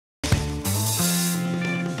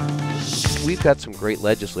we've got some great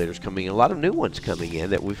legislators coming in, a lot of new ones coming in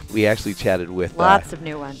that we actually chatted with. Lots of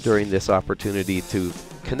new ones. During this opportunity to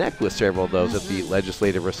connect with several of those at the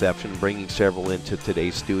legislative reception, bringing several into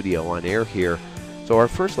today's studio on air here. So our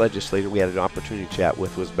first legislator we had an opportunity to chat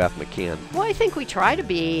with was Beth McCann. Well, I think we try to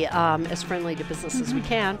be as friendly to business as we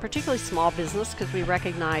can, particularly small business, because we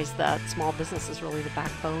recognize that small business is really the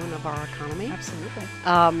backbone of our economy. Absolutely.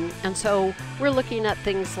 And so we're looking at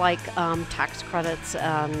things like tax credits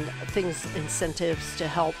and incentives to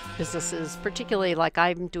help businesses, particularly like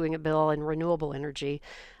I'm doing a bill in renewable energy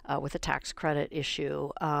with a tax credit issue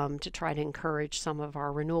to try to encourage some of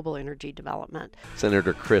our renewable energy development.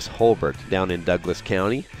 Senator Chris Holbert down in Douglas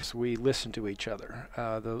County. So we listen to each other.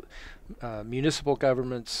 The municipal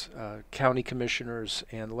governments, county commissioners,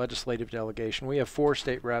 and the legislative delegation. We have 4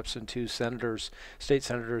 state reps and 2 senators, state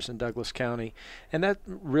senators in Douglas County, and that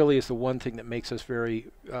really is the one thing that makes us very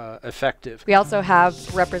effective. We also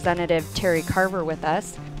have Representative Terry Carver with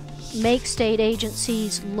us. Make state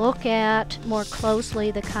agencies look at more closely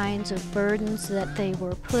the kinds of burdens that they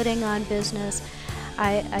were putting on business.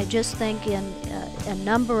 I just think in a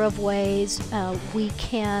number of ways we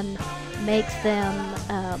can make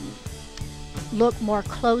them look more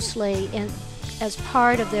closely as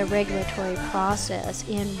part of their regulatory process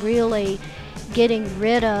in really getting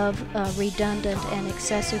rid of redundant and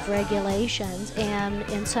excessive regulations, and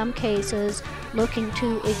in some cases looking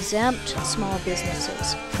to exempt small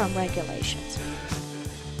businesses from regulations.